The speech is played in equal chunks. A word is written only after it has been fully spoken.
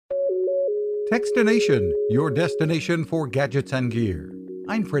Techstination, your destination for gadgets and gear.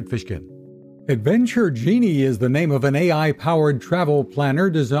 I'm Fred Fishkin. Adventure Genie is the name of an AI-powered travel planner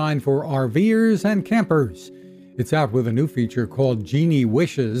designed for RVers and campers. It's out with a new feature called Genie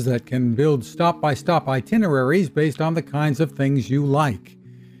Wishes that can build stop-by-stop itineraries based on the kinds of things you like.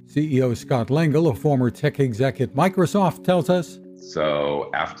 CEO Scott Lengel, a former tech exec at Microsoft, tells us,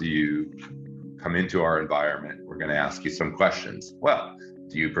 So after you come into our environment, we're going to ask you some questions. Well,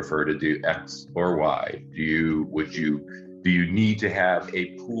 do you prefer to do X or Y? Do you need to have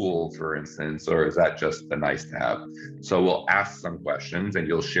a pool, for instance, or is that just a nice to have? So we'll ask some questions and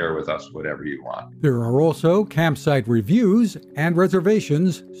you'll share with us whatever you want. There are also campsite reviews and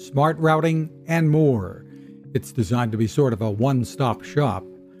reservations, smart routing, and more. It's designed to be sort of a one-stop shop.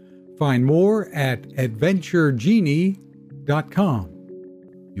 Find more at adventuregenie.com.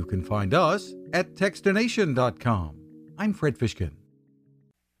 You can find us at techstination.com. I'm Fred Fishkin.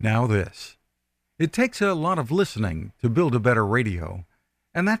 Now this. It takes a lot of listening to build a better radio,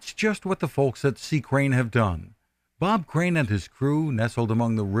 and that's just what the folks at C. Crane have done. Bob Crane and his crew, nestled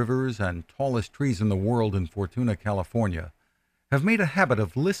among the rivers and tallest trees in the world in Fortuna, California, have made a habit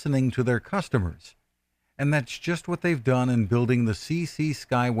of listening to their customers. And that's just what they've done in building the CC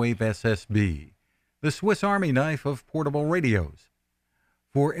Skywave SSB, the Swiss Army knife of portable radios.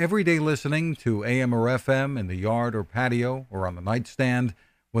 For everyday listening to AM or FM in the yard or patio or on the nightstand,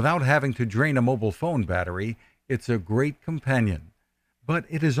 without having to drain a mobile phone battery, it's a great companion. But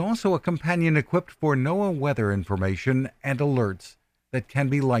it is also a companion equipped for NOAA weather information and alerts that can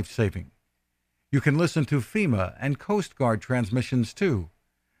be life-saving. You can listen to FEMA and Coast Guard transmissions too.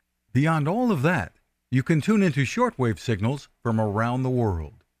 Beyond all of that, you can tune into shortwave signals from around the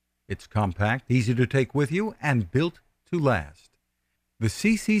world. It's compact, easy to take with you, and built to last. The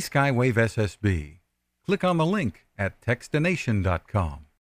CC Skywave SSB. Click on the link at techstination.com.